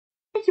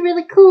It's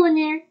really cool in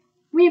there.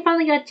 We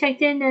finally got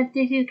checked in at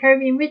Disney's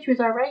Caribbean Beach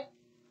Resort, right?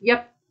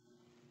 Yep.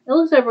 It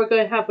looks like we're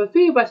going to have the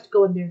 3 of us to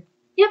go in there.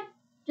 Yep.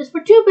 Just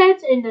for 2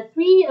 beds and the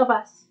 3 of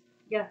us.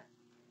 Yeah.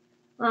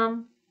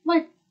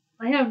 What?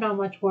 I have not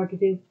much more to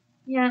do.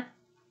 Yeah.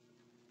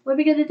 What are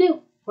we gonna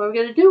do? What are we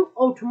gonna do?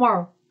 Oh,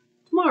 tomorrow.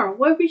 Tomorrow.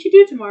 What we should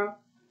do tomorrow?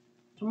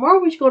 Tomorrow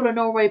we should go to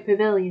Norway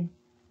Pavilion.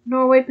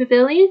 Norway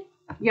Pavilion?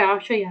 Yeah, I'll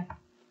show you.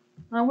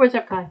 Where's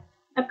Epcot?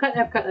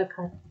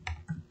 Epcot.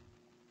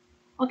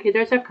 Okay,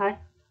 there's Epcot.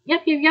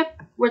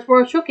 Yep. Where's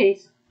World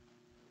Showcase?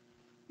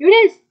 Here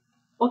it is.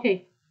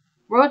 Okay.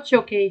 World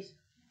Showcase.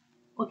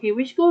 Okay,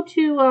 we should go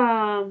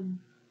to,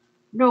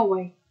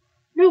 Norway.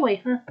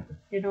 Norway, huh?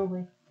 Yeah,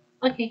 Norway.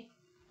 Okay.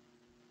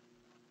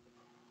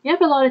 You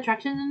have a lot of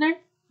attractions in there?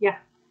 Yeah.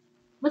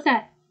 What's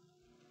that?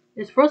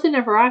 It's Frozen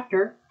Ever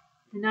After.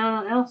 And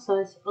Anna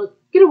Elsa's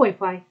Getaway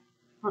Fly.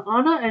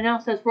 Anna and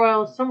Elsa's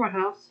Royal Summer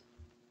House.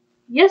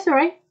 Yes,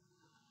 alright.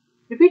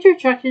 The featured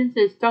attractions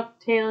is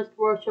DuckTales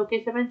World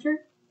Showcase Adventure.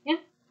 Yeah.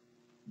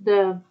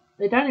 The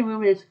dining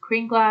room is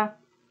Kringla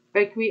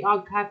Bakery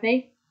Ogg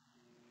Cafe.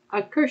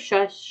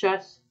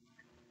 Akershus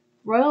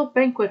Royal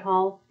Banquet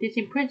Hall.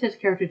 Disney Princess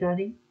Character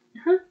Dining.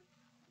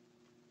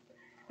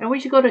 And we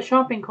should go to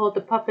shopping called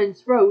the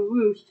Puffins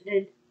Roost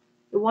and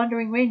the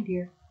Wandering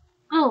Reindeer.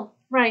 Oh,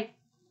 right.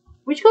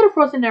 We should go to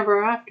Frozen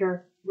Ever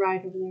After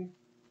ride over there.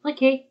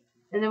 Okay.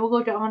 And then we'll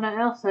go to Anna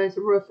Elsa's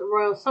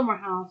Royal Summer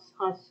House.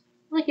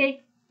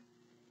 Okay.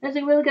 That's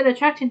a really good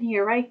attraction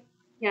here, right?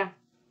 Yeah.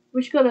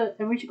 We should go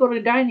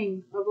to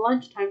dining of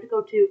lunchtime to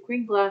go to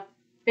Kringla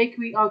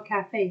Bakery Ogg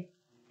Cafe.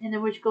 And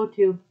then we should go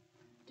to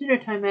dinner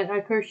time at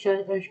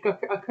Akershus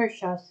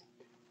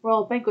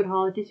Royal Banquet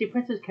Hall at Disney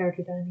Princess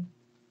Character Dining.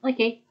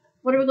 Okay.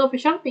 Where do we go for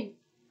shopping?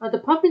 The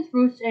Puffins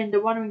Roost and the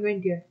Wandering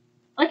Reindeer.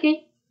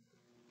 Okay.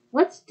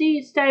 What's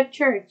the Stave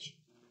Church?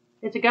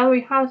 It's a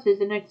gallery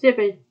houses and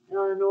exhibit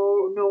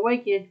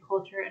Norwegian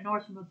culture and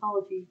Norse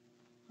mythology.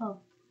 Oh.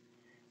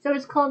 So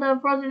it's called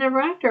Frozen Ever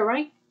After,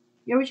 right?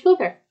 Yeah, we should go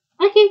there.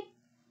 Okay.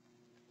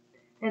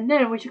 And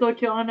then we should go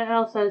to Anna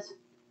Elsa's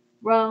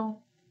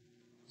Royal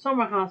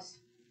Summer House.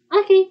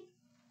 Okay.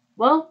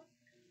 Well,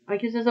 I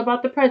guess it's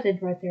about the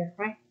present right there,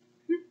 right?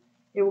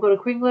 And we'll go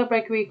to Kringla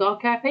Bakery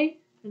Ogg Cafe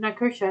and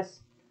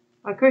Akershus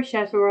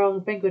Royal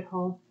Banquet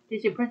Hall,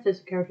 Disney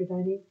Princess Character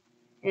Dining,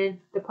 and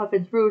the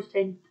Puffins Roost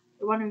and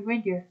the Wandering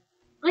Reindeer.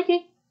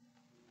 Okay.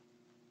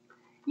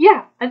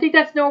 Yeah, I think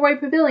that's Norway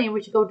Pavilion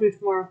we should go do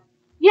tomorrow.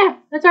 Yeah,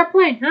 that's our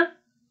plan, huh?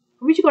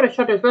 We should go to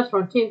Shutter's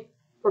restaurant too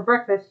for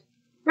breakfast.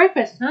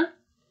 Breakfast, huh?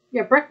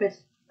 Yeah,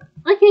 breakfast.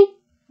 Okay.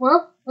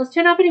 Well, let's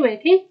turn off anyway,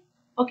 okay?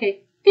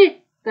 Okay.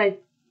 Good.